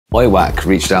OiiWak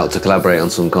reached out to collaborate on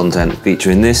some content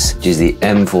featuring this, which is the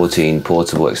M14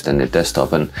 portable extended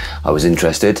desktop, and I was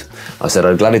interested. I said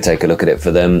I'd gladly take a look at it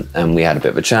for them, and we had a bit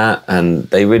of a chat, and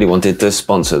they really wanted to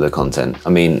sponsor the content.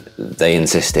 I mean, they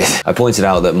insisted. I pointed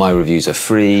out that my reviews are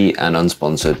free and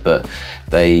unsponsored, but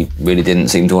they really didn't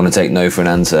seem to want to take no for an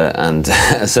answer, and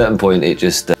at a certain point it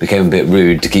just became a bit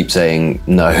rude to keep saying,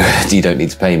 no, you don't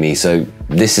need to pay me. So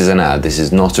this is an ad, this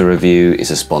is not a review, it's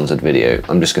a sponsored video.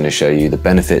 I'm just going to show you the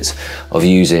benefits of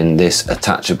using this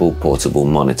attachable portable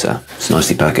monitor. It's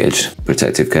nicely packaged,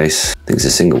 protective case. I think it's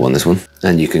a single one, this one.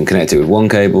 And you can connect it with one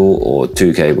cable or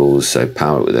two cables, so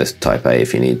power it with a Type A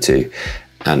if you need to,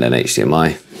 and an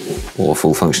HDMI. Or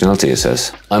full functionality, it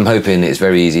says. I'm hoping it's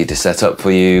very easy to set up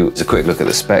for you. It's a quick look at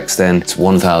the specs then. It's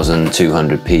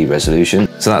 1200p resolution.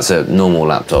 So that's a normal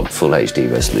laptop full HD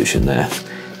resolution there.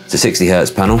 It's a 60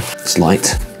 Hz panel. It's light.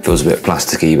 Feels a bit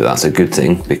plasticky, but that's a good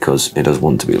thing because it does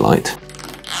want to be light.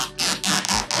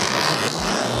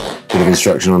 Bit of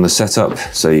instruction on the setup.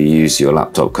 So you use your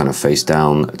laptop kind of face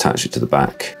down, attach it to the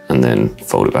back, and then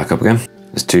fold it back up again.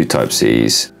 There's two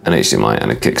Type-Cs, an HDMI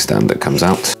and a kickstand that comes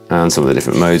out, and some of the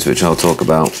different modes which I'll talk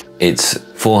about. It's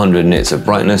 400 nits of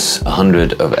brightness,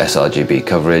 100 of sRGB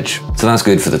coverage, so that's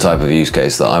good for the type of use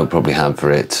case that I would probably have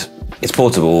for it. It's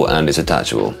portable and it's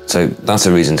attachable, so that's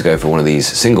a reason to go for one of these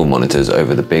single monitors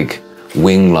over the big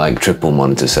wing-like triple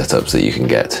monitor setups that you can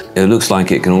get. It looks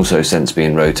like it can also sense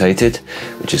being rotated,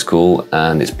 which is cool,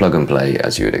 and it's plug and play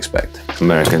as you would expect.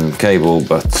 American cable,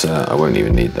 but I won't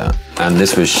even need that. And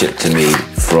this was shipped to me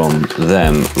from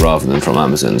them rather than from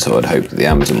Amazon, so I'd hope that the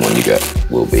Amazon one you get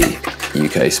will be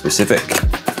UK specific,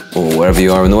 or wherever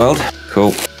you are in the world.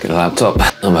 Cool, get a laptop.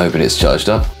 I'm hoping it's charged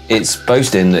up. It's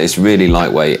boasting that it's really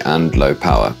lightweight and low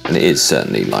power, and it is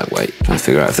certainly lightweight. Trying to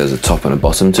figure out if there's a top and a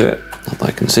bottom to it. Not that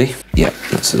I can see. Yeah,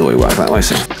 that's the OiiWak that way,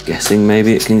 so guessing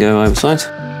maybe it can go either side.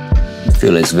 I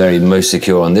feel it's very most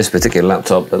secure on this particular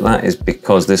laptop, but that is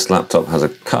because this laptop has a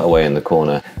cutaway in the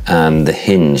corner and the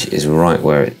hinge is right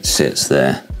where it sits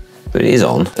there. But it is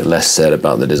on. The less said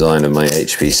about the design of my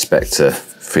HP Spectre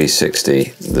 360,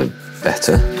 the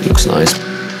better. It looks nice.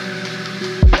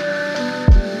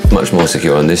 Much more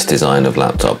secure on this design of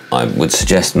laptop. I would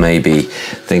suggest maybe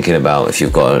thinking about if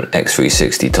you've got an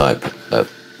X360 type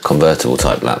convertible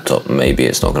type laptop, maybe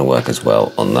it's not going to work as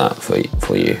well on that for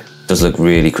you. It does look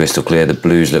really crystal clear. The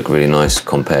blues look really nice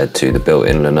compared to the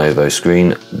built-in Lenovo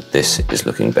screen. This is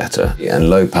looking better. And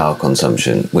low power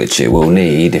consumption, which it will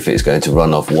need if it's going to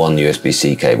run off one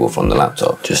USB-C cable from the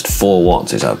laptop. Just 4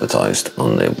 watts is advertised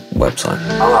on the website.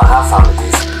 I have found it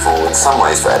useful in some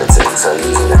ways for editing, so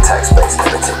using the text-based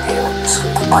editing here on the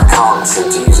screen. I can't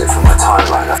seem to use it from my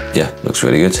timeline. Yeah, looks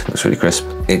really good, looks really crisp.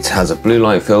 It has a blue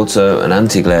light filter, an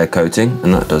anti-glare coating,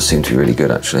 and that does seem to be really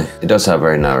good actually. It does have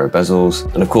very narrow bezels,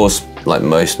 and of course, like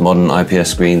most modern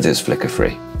IPS screens, it's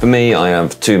flicker-free. For me, I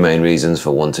have two main reasons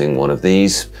for wanting one of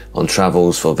these. On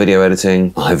travels for video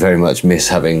editing, I very much miss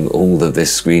having all of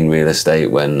this screen real estate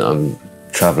when I'm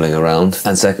traveling around.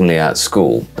 And secondly, at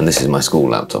school, and this is my school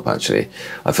laptop actually,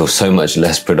 I feel so much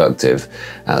less productive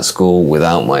at school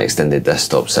without my extended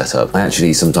desktop setup. I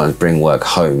actually sometimes bring work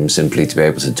home simply to be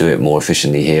able to do it more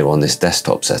efficiently here on this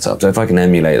desktop setup. So if I can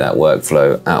emulate that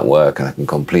workflow at work and I can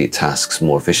complete tasks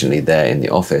more efficiently there in the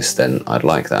office, then I'd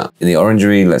like that. In the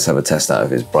Orangery, let's have a test out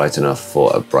if it's bright enough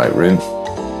for a bright room.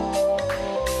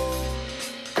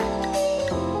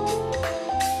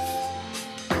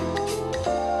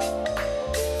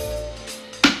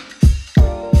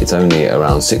 It's only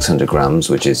around 600 grams,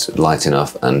 which is light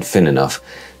enough and thin enough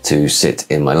to sit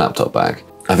in my laptop bag.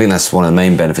 I think that's one of the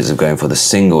main benefits of going for the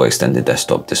single extended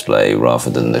desktop display rather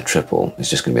than the triple. It's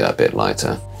just going to be that bit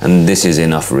lighter. And this is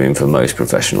enough room for most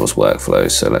professionals'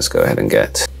 workflows, so let's go ahead and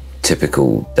get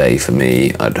typical day for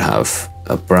me. I'd have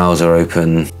a browser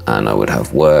open and I would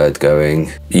have Word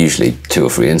going, usually 2 or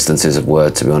 3 instances of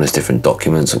Word, to be honest, different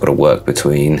documents I've got to work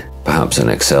between, perhaps an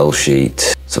Excel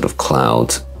sheet, sort of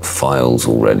cloud files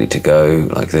all ready to go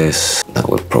like this. That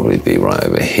would probably be right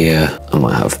over here. I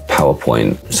might have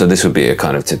PowerPoint. So this would be a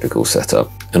kind of typical setup.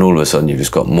 And all of a sudden you've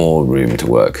just got more room to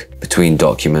work between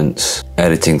documents,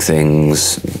 editing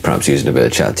things, perhaps using a bit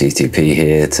of ChatGPT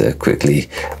here to quickly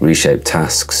reshape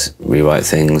tasks, rewrite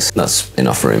things. That's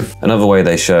enough room. Another way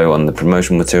they show on the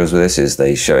promotional materials with this is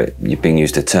they show it being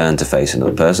used to turn to face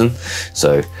another person.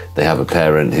 So they have a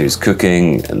parent who's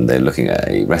cooking and they're looking at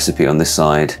a recipe on this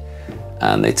side,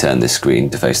 and they turn this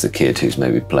screen to face the kid who's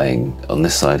maybe playing on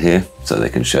this side here, so they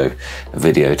can show a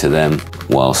video to them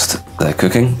whilst they're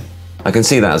cooking. I can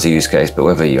see that as a use case, but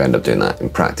whether you end up doing that in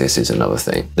practice is another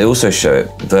thing. They also show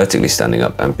it vertically standing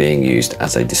up and being used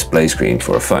as a display screen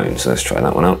for a phone, so let's try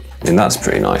that one out. I think that's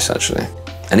pretty nice actually.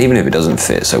 And even if it doesn't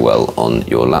fit so well on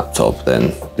your laptop,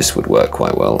 then this would work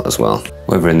quite well as well.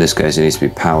 However, in this case, it needs to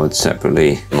be powered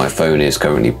separately. My phone is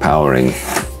currently powering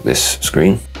this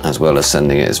screen, as well as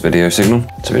sending it as video signal.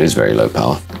 So it is very low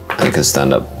power, and it can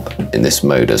stand up in this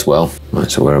mode as well. Right,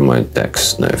 so where are my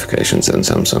DeX notifications in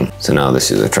Samsung? So now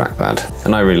this is a trackpad,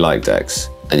 and I really like DeX.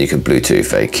 And you can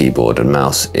Bluetooth a keyboard and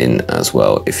mouse in as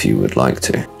well if you would like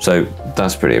to. So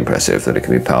that's pretty impressive that it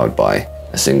can be powered by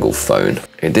a single phone.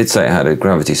 It did say it had a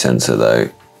gravity sensor though,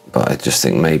 but I just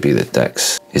think maybe the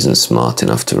DeX isn't smart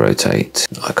enough to rotate.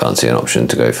 I can't see an option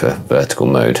to go for vertical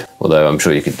mode, although I'm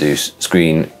sure you could do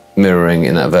screen mirroring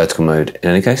in that vertical mode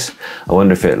in any case. I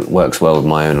wonder if it works well with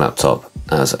my own laptop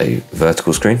as a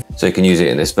vertical screen. So you can use it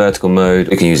in this vertical mode.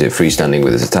 You can use it freestanding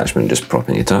with this attachment, just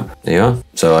propping it up. There you are.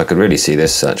 So I could really see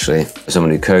this actually. For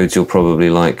someone who codes, you'll probably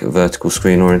like vertical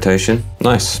screen orientation.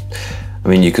 Nice. I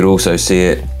mean, you could also see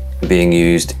it being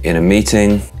used in a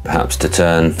meeting, perhaps to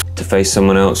turn to face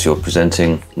someone else you're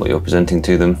presenting, what you're presenting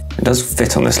to them. It does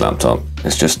fit on this laptop.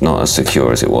 It's just not as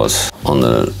secure as it was on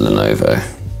the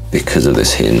Lenovo because of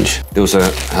this hinge. They also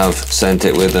have sent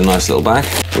it with a nice little bag,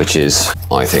 which is,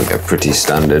 I think, a pretty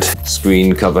standard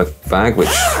screen cover bag, which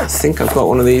I think I've got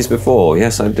one of these before.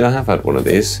 Yes, I have had one of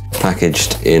these,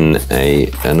 packaged in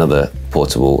another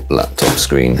portable laptop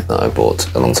screen that I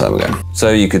bought a long time ago.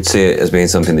 So you could see it as being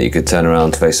something that you could turn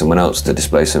around to face someone else to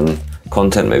display some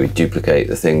content, maybe duplicate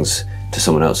the things to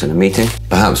someone else in a meeting.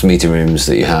 Perhaps meeting rooms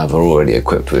that you have are already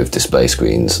equipped with display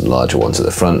screens, larger ones at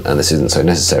the front, and this isn't so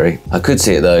necessary. I could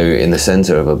see it though in the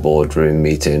center of a boardroom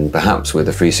meeting, perhaps with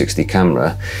a 360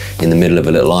 camera in the middle of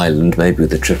a little island, maybe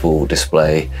with a triple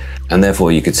display, and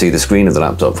therefore you could see the screen of the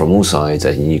laptop from all sides,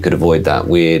 and you could avoid that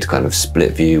weird kind of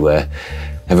split view where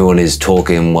everyone is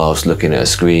talking whilst looking at a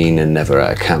screen and never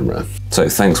at a camera. So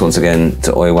thanks once again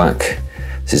to OiiWak.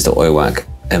 This is the OiiWak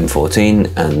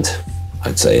M14, and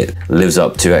I'd say it lives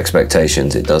up to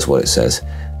expectations. It does what it says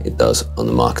it does on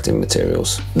the marketing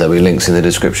materials. There'll be links in the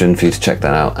description for you to check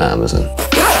that out at Amazon.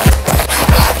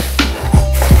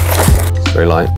 It's very light.